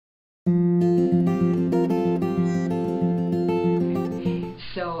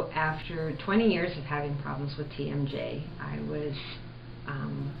after 20 years of having problems with TMJ, I was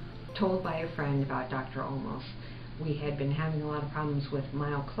told by a friend about Dr. Olmos. We had been having a lot of problems with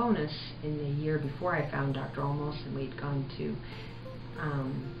myoclonus in the year before I found Dr. Olmos, and we'd gone to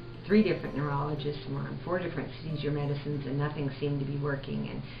 3 different neurologists and were on 4 different seizure medicines, and nothing seemed to be working,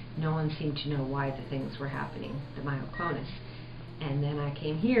 and no one seemed to know why the things were happening, the myoclonus. And then I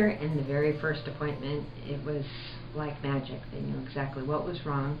came here, and the very first appointment, it was like magic. They knew exactly what was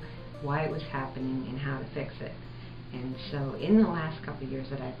wrong, why it was happening, and how to fix it. And so in the last couple of years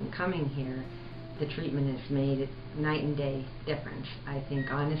that I've been coming here, the treatment has made a night and day difference. I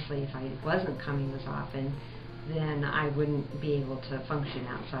think honestly, if I wasn't coming as often, then I wouldn't be able to function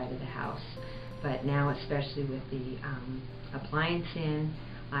outside of the house. But now, especially with the appliance in,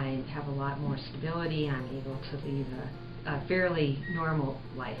 I have a lot more stability. I'm able to lead a fairly normal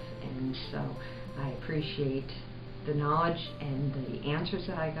life, and so I appreciate the knowledge and the answers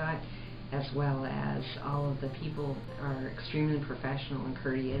that I got, as well as all of the people are extremely professional and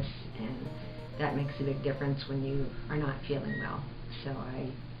courteous, and that makes a big difference when you are not feeling well. So I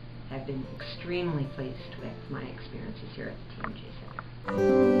have been extremely pleased with my experiences here at the TMJ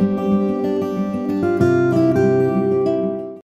Center.